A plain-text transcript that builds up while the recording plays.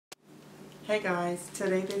Hey guys,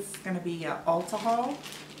 today this is going to be an Ulta haul.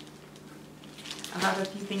 I have a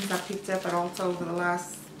few things I picked up at Ulta over the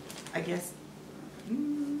last, I guess,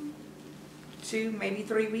 2, maybe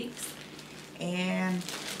 3 weeks. And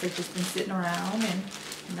they've just been sitting around and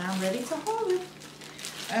now I'm ready to haul it.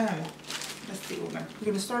 Let's see, we're going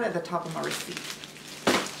to start at the top of my receipt.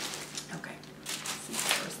 Okay, let's see the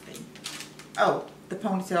first thing. Oh, the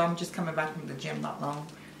ponytail. I'm just coming back from the gym not long.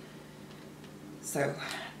 So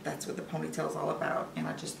that's what the ponytail is all about. And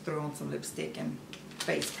I just threw on some lipstick and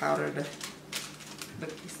face powder to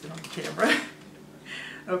look decent on camera.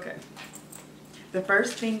 Okay. The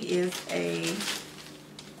first thing is a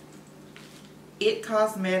It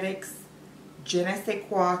Cosmetics Je ne sais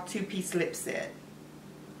quoi 2-piece lip set.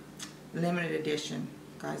 Limited edition.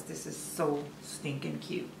 Guys, this is so stinking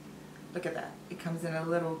cute. Look at that. It comes in a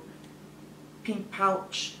little pink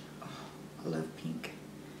pouch. Oh, I love pink.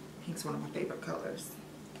 Pink's one of my favorite colors.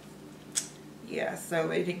 Yeah,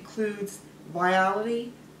 so it includes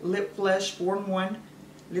Viality Lip Blush 4-in-1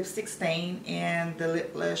 Lipstick Stain and the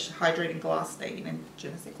Lip Blush Hydrating Gloss Stain and Je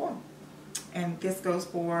ne sais quoi. And this goes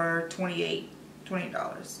for $28.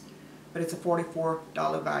 But it's a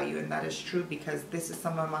 $44 value, and that is true because this is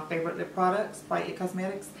some of my favorite lip products by It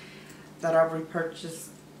Cosmetics that I've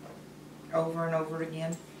repurchased over and over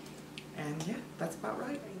again. And yeah, that's about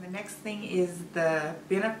right. The next thing is the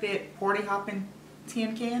Benefit Party Hoppin'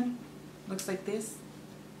 tin can. Looks like this.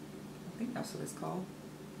 I think that's what it's called.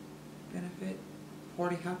 Benefit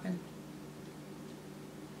Party Hoppin'.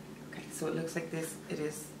 Okay, so it looks like this. It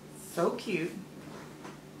is so cute.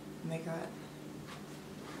 And they got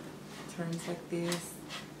turns like this.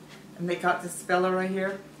 And they got this fella right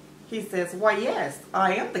here. He says, "Why yes,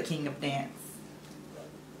 I am the king of dance."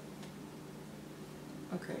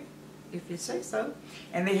 Okay, if you say so.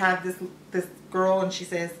 And they have this girl, and she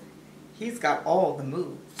says, "He's got all the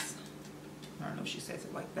moves." I don't know if she says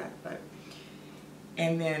it like that, but.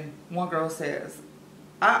 And then one girl says,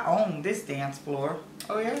 "I own this dance floor."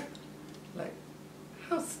 Oh yeah? Like,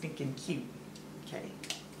 how stinking cute. Okay.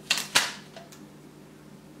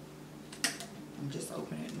 I'm just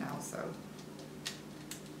opening it now, so.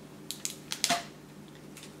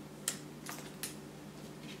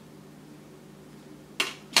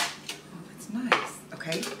 Oh, that's nice.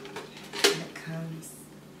 Okay. And it comes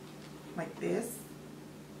like this.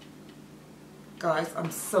 Guys, I'm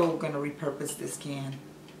so going to repurpose this can.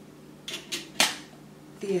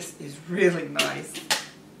 This is really nice.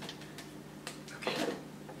 Okay.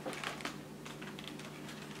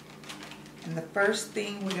 And the first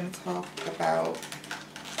thing we're going to talk about,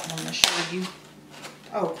 I'm going to show you.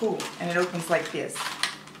 Oh, cool. And it opens like this.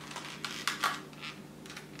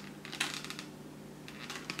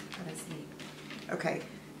 That's neat. Okay.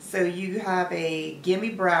 So you have a Gimme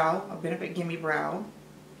Brow, a Benefit Gimme Brow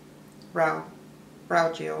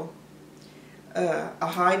gel, a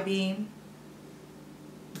High Beam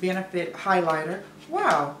Benefit highlighter.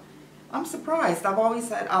 Wow, I'm surprised. I've always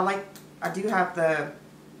said I do have the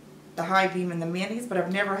High Beam and the minis, but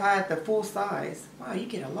I've never had the full size. Wow, you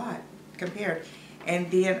get a lot compared. And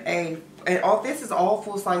then all this is all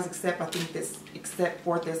full size except except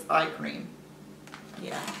for this eye cream.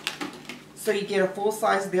 Yeah. So you get a full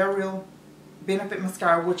size They're Real Benefit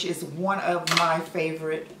mascara, which is one of my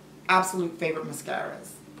favorite, absolute favorite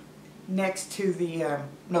mascaras. Next to the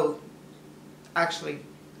no, actually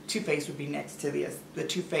Too Faced would be next to this. The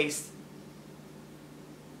Too Faced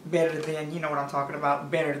Better Than, you know what I'm talking about,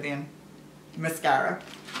 Better Than mascara.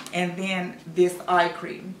 And then this eye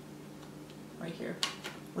cream right here,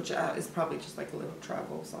 which is probably just like a little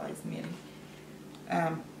travel size mini.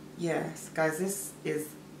 Yes, guys, this is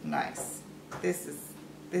nice. This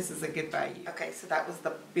is a good value. Okay, so that was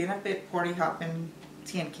the Benefit Party Hoppin'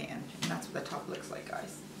 tin can, and that's what the top looks like,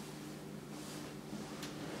 guys.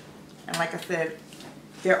 And like I said,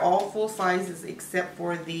 they're all full sizes except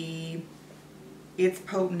for the It's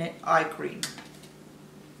Potent eye cream,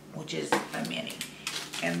 which is a mini,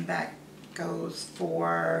 and that goes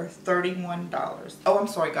for $31. Oh, I'm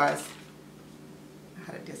sorry, guys.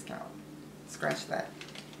 I had a discount. Scratch that.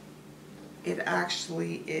 It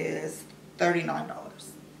actually is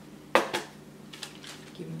 $39.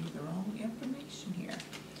 Giving me the wrong information here.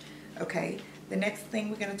 Okay, the next thing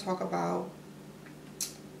we're going to talk about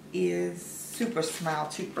is Super Smile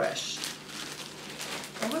toothbrush.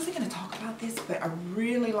 I wasn't going to talk about this, but I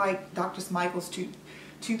really like Dr. Smiley's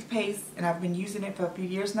toothpaste, and I've been using it for a few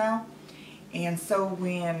years now. And so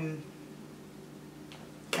when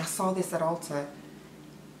I saw this at Ulta,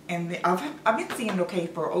 and I've been seeing it okay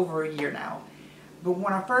for over a year now, but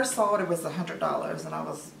when I first saw it, it was $100, and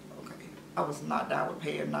I was not down with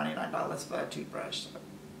paying $99 for a toothbrush.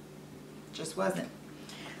 Just wasn't.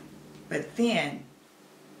 But then,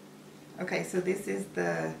 okay, so this is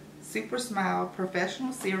the Super Smile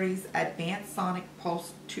Professional Series Advanced Sonic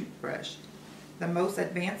Pulse Toothbrush. The most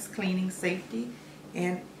advanced cleaning, safety,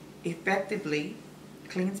 and effectively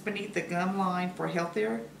cleans beneath the gum line for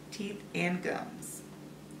healthier teeth and gums.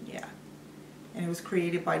 Yeah. And it was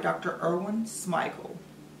created by Dr. Erwin Smigel.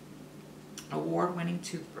 Award-winning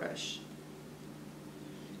toothbrush.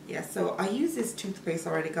 Yeah, so I use this toothpaste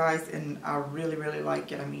already, guys, and I really, really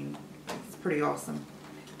like it. I mean, it's pretty awesome.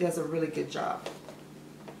 It does a really good job.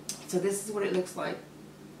 So this is what it looks like.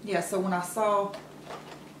 Yeah, so when I saw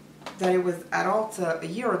that it was at Ulta a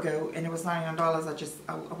year ago and it was $99,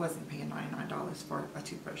 I wasn't paying $99 for a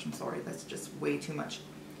toothbrush. I'm sorry, that's just way too much.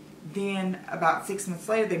 Then about 6 months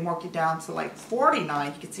later, they marked it down to like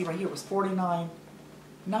 $49. You can see right here it was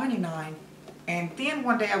 $49.99. And then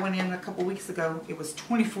one day I went in a couple weeks ago, it was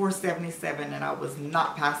 $24.77, and I was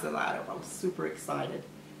not past the ladder. I was super excited.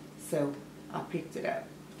 So I picked it up.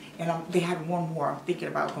 And they had one more. I'm thinking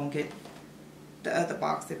about going to get the other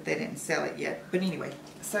box if they didn't sell it yet. But anyway,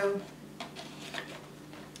 so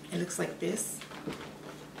it looks like this.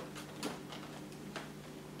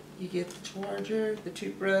 You get the charger, the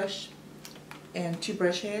toothbrush, and two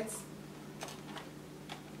brush heads.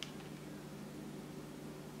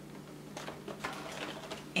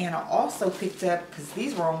 And I also picked up, because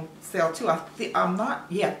these were on sale too,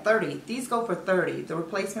 30. These go for 30. The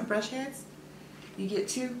replacement brush heads, you get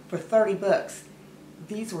two for 30 bucks.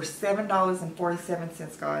 These were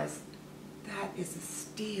 $7.47, guys. That is a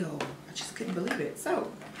steal. I just couldn't believe it.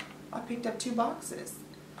 So I picked up 2 boxes.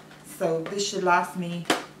 So this should last me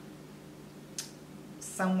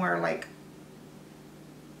somewhere like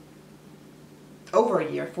over a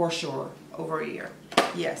year, for sure. Over a year.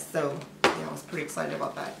 Yes, so yeah, I was pretty excited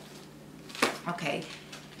about that. Okay.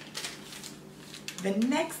 The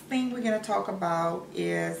next thing we're going to talk about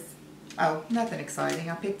is, oh, nothing exciting.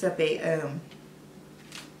 I picked up a,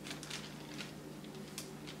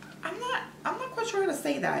 I'm not quite sure how to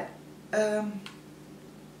say that.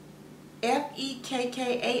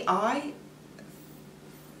 F-E-K-K-A-I.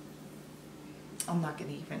 I'm not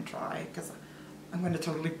going to even try because I'm going to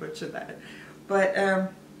totally butcher that. But a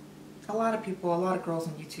lot of people, a lot of girls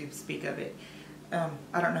on YouTube speak of it. I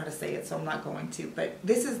don't know how to say it, so I'm not going to. But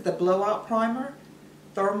this is the Blowout Primer,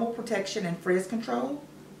 Thermal Protection and Frizz Control.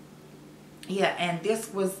 Yeah, and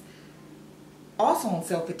this was also on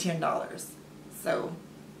sale for $10. So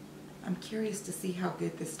I'm curious to see how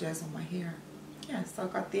good this does on my hair. Yeah, so I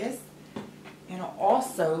got this. And I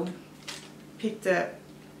also picked up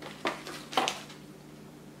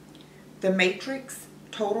the Matrix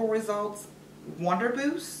Total Results Wonder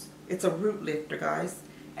Boost. It's a root lifter, guys.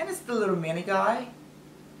 And it's the little mini guy.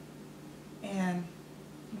 And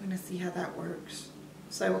I'm going to see how that works.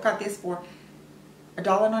 So I got this for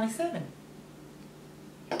 $1.97.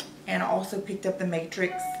 And I also picked up the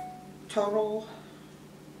Matrix Total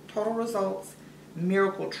Results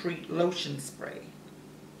Miracle Treat Lotion Spray.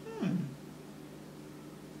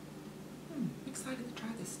 Excited to try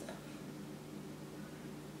this stuff.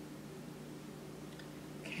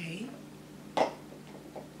 Okay. I'm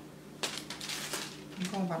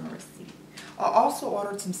going by my receipt. I also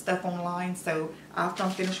ordered some stuff online, so after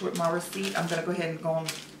I'm finished with my receipt, I'm going to go ahead and go on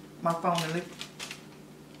my phone and look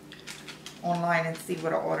online and see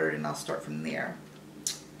what I ordered, and I'll start from there.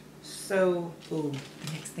 So, the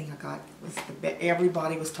next thing I got was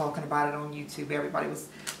everybody was talking about it on YouTube. Everybody was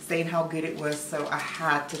saying how good it was, so I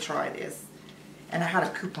had to try this. And I had a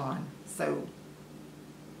coupon, so,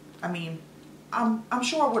 I mean, I'm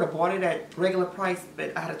sure I would have bought it at regular price,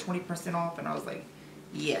 but I had a 20% off, and I was like,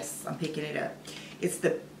 yes, I'm picking it up. It's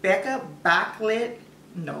the Becca Backlight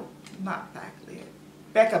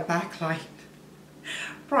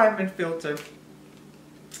Prime and Filter.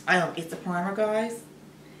 It's a primer, guys.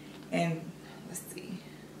 And let's see.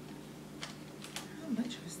 How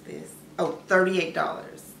much was this? Oh, $38.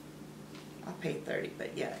 I paid $30,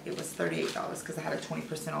 but yeah, it was $38 because I had a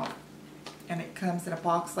 20% off. And it comes in a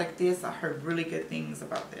box like this. I heard really good things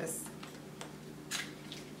about this.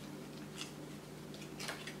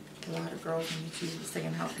 A lot of girls on YouTube were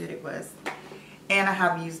saying how good it was. And I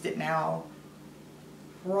have used it now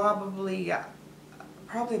probably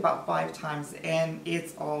about 5 times, and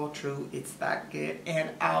it's all true. It's that good, and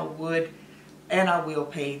I will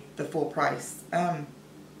pay the full price.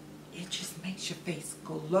 It just makes your face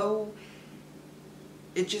glow.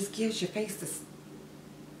 It just gives your face this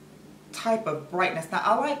type of brightness. Now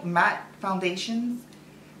I like matte foundations,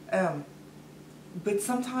 but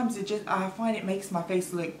sometimes I find it makes my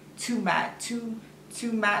face look too matte, too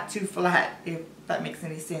flat, if that makes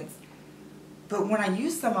any sense. But when I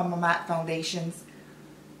use some of my matte foundations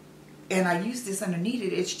and I use this underneath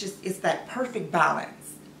it, it's that perfect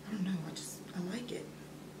balance. I don't know, I like it.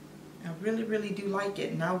 I really, really do like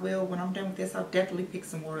it. And I will, when I'm done with this, I'll definitely pick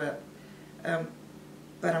some more up.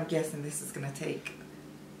 But I'm guessing this is going to take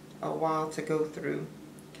a while to go through,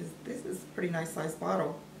 because this is a pretty nice size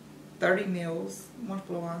bottle. 30 mils, 1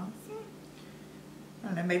 fluid ounce. I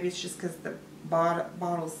don't know, maybe it's just because the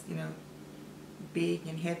bottle's, you know, big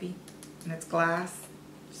and heavy, and it's glass.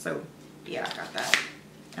 So, yeah, I got that.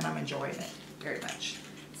 And I'm enjoying it very much.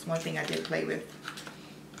 It's one thing I did play with.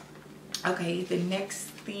 Okay, the next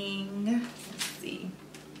thing, let's see.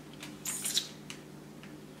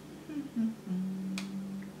 Okay,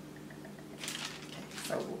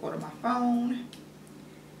 so we'll go to my phone.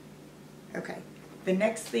 Okay, the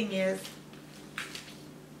next thing is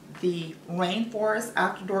the Rainforest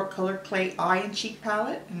After Dark Colored Clay Eye and Cheek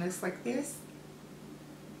Palette, and it's like this.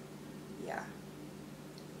 Yeah.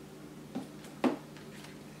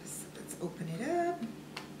 Let's open it up.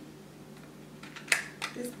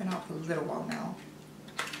 This has been out for a little while now,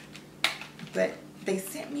 but they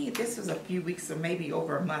sent me, this was a few weeks or maybe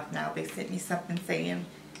over a month now, they sent me something saying,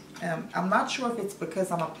 I'm not sure if it's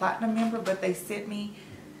because I'm a platinum member, but they sent me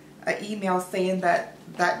an email saying that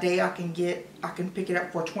that day I can pick it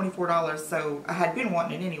up for $24. So I had been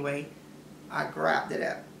wanting it anyway. I grabbed it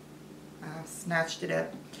up. I snatched it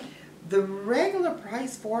up. The regular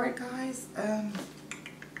price for it, guys, let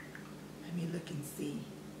me look and see.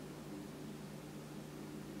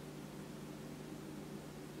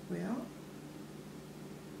 Well,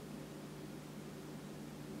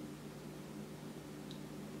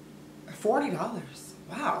 $40.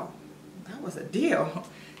 Wow, that was a deal.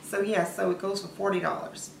 So yeah, so it goes for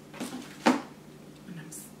 $40. And I'm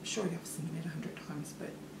sure you've seen it 100 times, but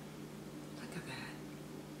look at that.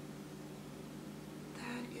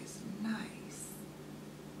 That is nice.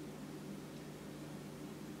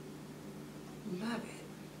 Love it.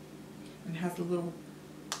 And it has a little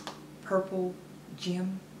purple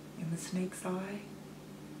gem in the snake's eye.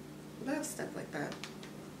 Love stuff like that.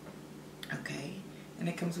 Okay, and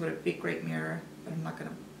it comes with a big great mirror, but I'm not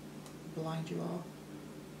going to blind you all.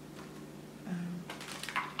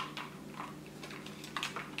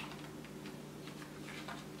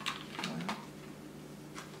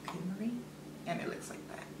 Okay, Marie, and it looks like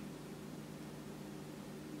that.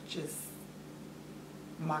 Just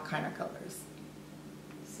my kind of colors.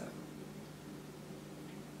 So,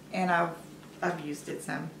 and I've used it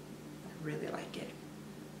some. I really like it.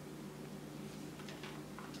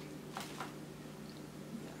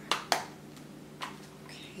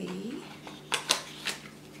 Okay.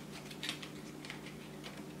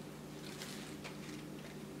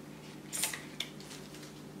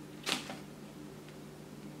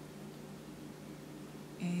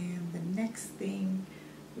 And the next thing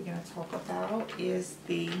we're going to talk about is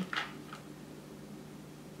the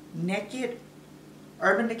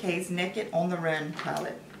Urban Decay's Naked on the Run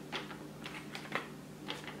palette.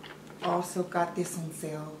 Also got this on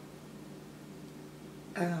sale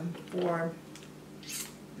for, let me see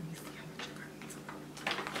how much I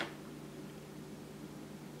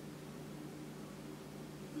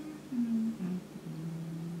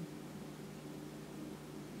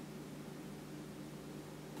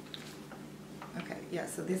got. Okay, yeah,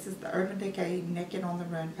 so this is the Urban Decay Naked on the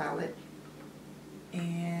Run palette,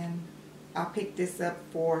 and I picked this up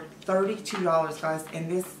for $32, guys, and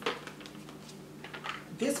this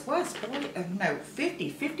was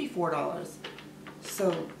 $54.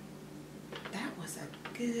 So that was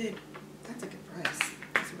that's a good price.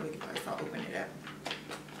 That's a really good price. I'll open it up.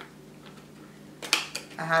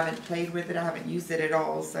 I haven't played with it. I haven't used it at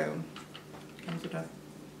all. So it comes with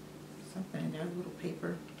something in there, a little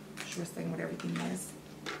paper. Sure thing what everything is.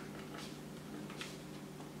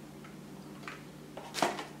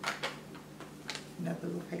 Another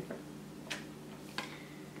little paper.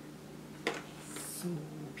 So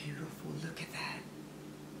beautiful. Look at that.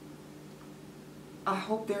 I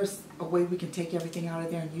hope there's a way we can take everything out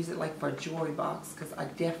of there and use it like for a jewelry box, because I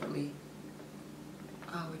would definitely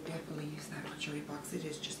use that for a jewelry box. It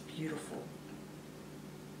is just beautiful.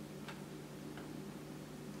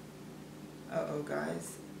 Uh-oh,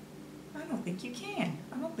 guys. I don't think you can.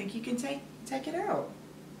 I don't think you can take it out.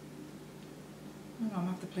 I'm gonna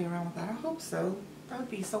have to play around with that. I hope so. That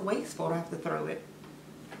would be so wasteful to have to throw it.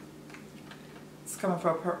 It's coming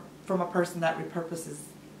from a person that repurposes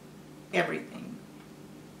everything.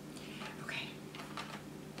 Okay.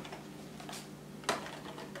 Look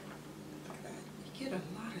at that. You get a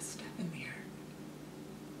lot of stuff in there.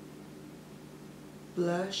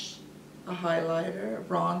 Blush, a highlighter, a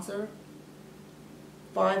bronzer,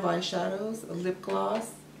 5 eyeshadows, a lip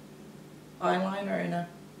gloss, eyeliner, and a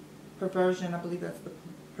Perversion. I believe that's the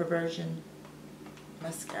Perversion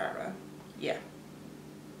mascara. Yeah.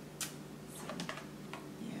 So,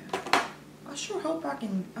 yeah. I sure hope I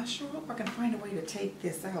can find a way to take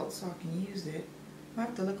this out so I can use it. I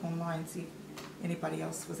have to look online and see if anybody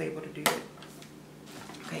else was able to do it.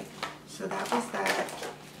 Okay, so that was that.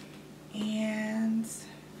 And I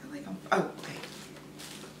feel like I'm, oh, okay.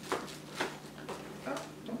 Oh,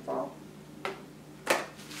 don't fall.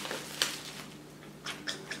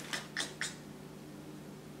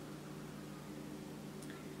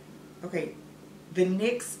 Okay, the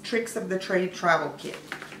NYX Tricks of the Trade Travel Kit.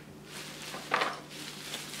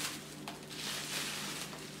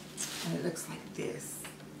 And it looks like this.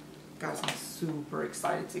 Guys, I'm super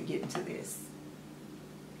excited to get into this.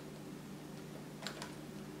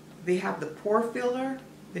 They have the pore filler,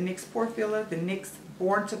 the NYX pore filler, the NYX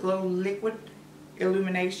Born to Glow Liquid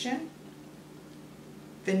Illumination,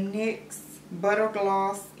 the NYX Butter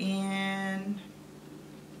Gloss in,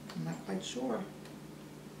 I'm not quite sure,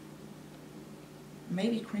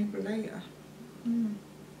 maybe Creme Brulee. I'm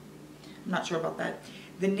not sure about that.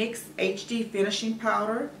 The NYX HD Finishing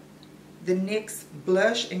Powder, the NYX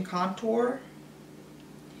Blush and Contour,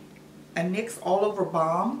 a NYX All Over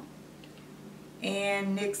Balm,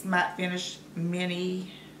 and NYX Matte Finish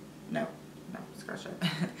Mini, scratch that.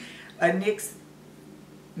 A NYX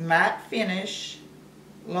Matte Finish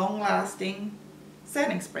Long Lasting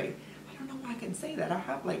Setting Spray. I don't know why I can say that. I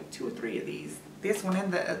have like 2 or 3 of these. This one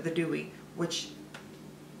and the Dewy, which,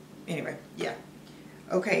 anyway, yeah.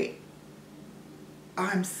 Okay,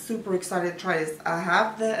 I'm super excited to try this. I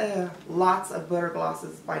have the lots of butter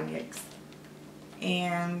glosses by NYX,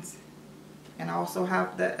 and I also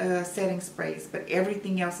have the setting sprays, but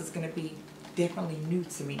everything else is going to be definitely new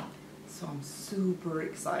to me. So I'm super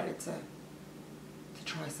excited to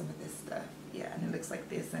try some of this stuff. Yeah, and it looks like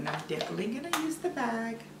this, and I'm definitely going to use the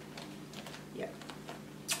bag. Yeah.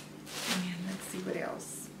 And let's see what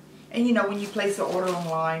else. And you know, when you place an order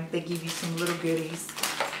online, they give you some little goodies.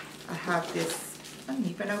 I have this, I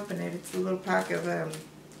didn't even open it. It's a little pack of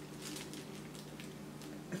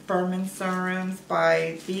firming serums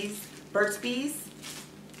by Burt's Bees.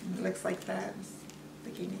 It looks like that.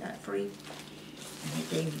 They gave me that free. And they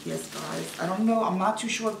gave me this, guys. I don't know. I'm not too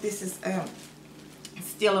sure if this is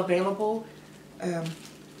still available. But I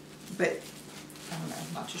don't know.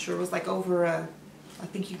 I'm not too sure. It was like over, I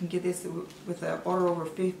think you can get this with an order over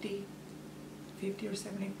 50 or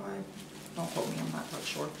 75. Don't quote me. I'm not quite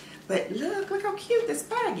sure. But look how cute this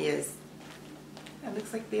bag is. It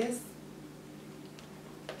looks like this.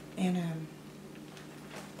 And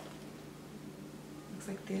looks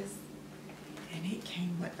like this, and it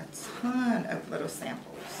came with a ton of little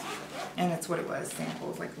samples, and that's what it was,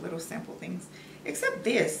 samples, like little sample things, except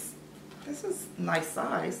this is nice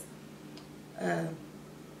size.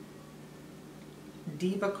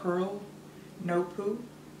 Diva Curl No Poo.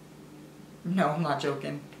 No, I'm not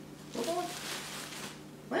joking.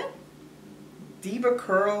 What? Diva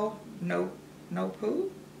Curl No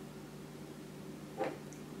Poo?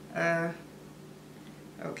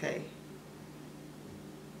 Okay.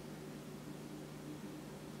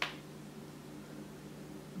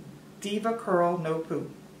 Diva Curl No Poo.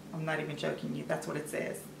 I'm not even joking you. That's what it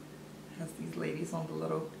says. It has these ladies on the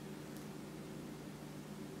little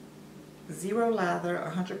zero lather,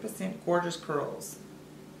 100% gorgeous curls.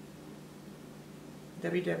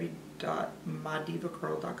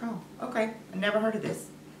 www.mydivacurl.com. Okay, I never heard of this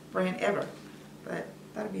brand ever, but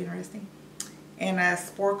that'll be interesting. And a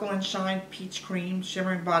Sparkle and Shine Peach Cream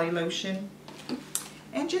Shimmering Body Lotion,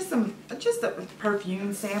 and just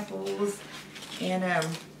perfume samples, and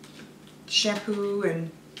shampoo and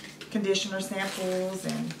conditioner samples,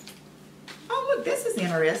 and oh look, this is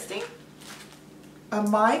interesting. A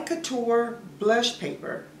My Couture blush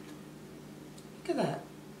paper. Look at that.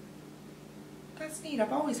 That's neat.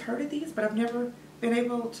 I've always heard of these, but I've never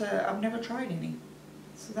tried any.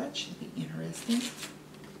 So that should be interesting.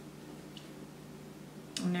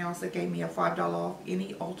 And they also gave me a $5 off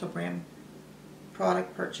any Ulta brand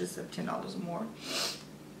product purchase of $10 or more.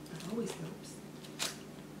 That always helps.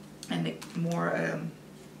 And the more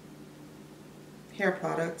hair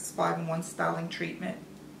products, 5-in-1 styling treatment.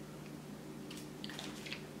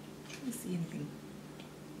 Let me see anything.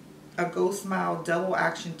 A Go Smile double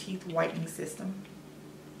action teeth whitening system.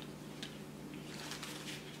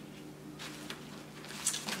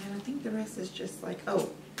 And I think the rest is just like,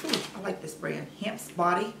 oh, ooh, I like this brand, Hemp's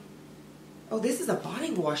Body. Oh, this is a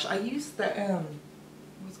body wash. I used the, I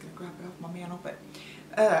was going to grab it off my mantle, but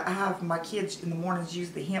I have my kids in the mornings use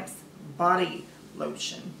the Hemp's Body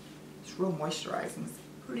Lotion. It's It's real moisturizing. It's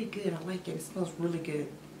pretty good. I like it. It smells really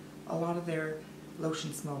good. A lot of their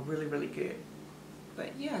lotions smell really, really good. But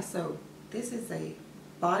yeah, so this is a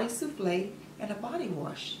body souffle and a body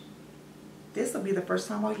wash. This will be the first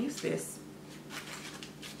time I'll use this.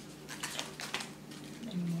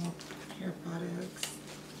 And more hair products.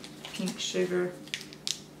 Pink sugar.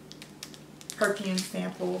 Perfume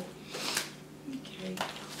sample. Okay.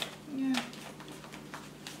 Yeah.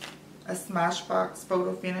 A Smashbox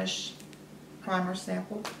photo finish primer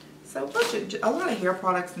sample. So a lot of hair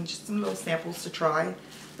products and just some little samples to try.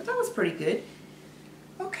 But that was pretty good.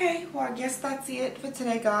 Okay, well I guess that's it for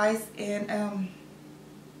today, guys. And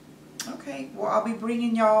okay, well I'll be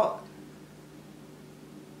bringing y'all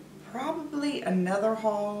probably another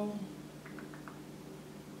haul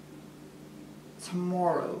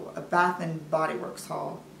tomorrow, a Bath and Body Works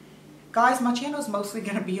haul. Guys, my channel is mostly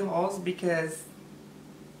going to be hauls because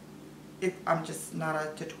I'm just not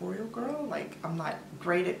a tutorial girl. Like, I'm not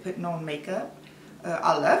great at putting on makeup.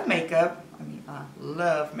 I love makeup. I mean, I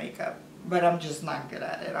love makeup, but I'm just not good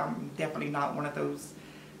at it. I'm definitely not one of those,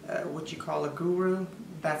 what you call a guru.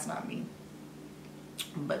 That's not me.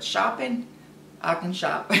 But shopping, I can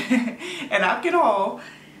shop. And I can haul.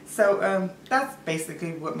 So that's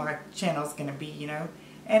basically what my channel is going to be, you know.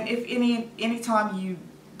 And if anytime you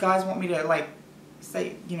guys want me to, like,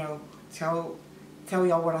 say, you know, tell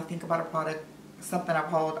y'all what I think about a product, something I've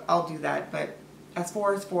hauled, I'll do that. But as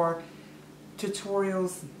far as for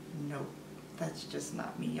tutorials, no, that's just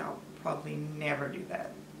not me. I'll probably never do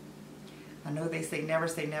that. I know they say never,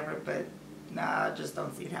 but nah, I just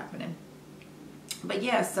don't see it happening. But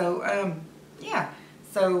yeah, so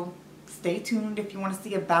so stay tuned if you want to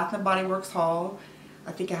see a Bath and Body Works haul.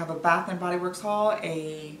 I think I have a Bath and Body Works haul.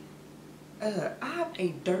 I have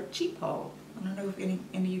a Dirt Cheap haul. I don't know if any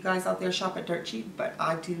of you guys out there shop at Dirt Cheap, but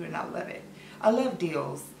I do, and I love it. I love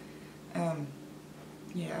deals.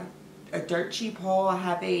 Yeah, a Dirt Cheap haul. I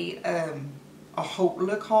have a Hope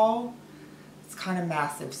Look haul. It's kind of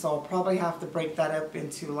massive, so I'll probably have to break that up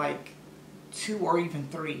into like 2 or even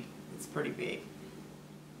 3. It's pretty big.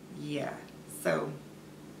 Yeah, so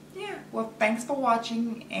yeah, well, thanks for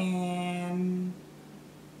watching, and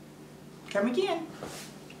come again.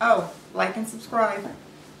 Oh, like and subscribe.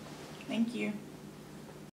 Thank you.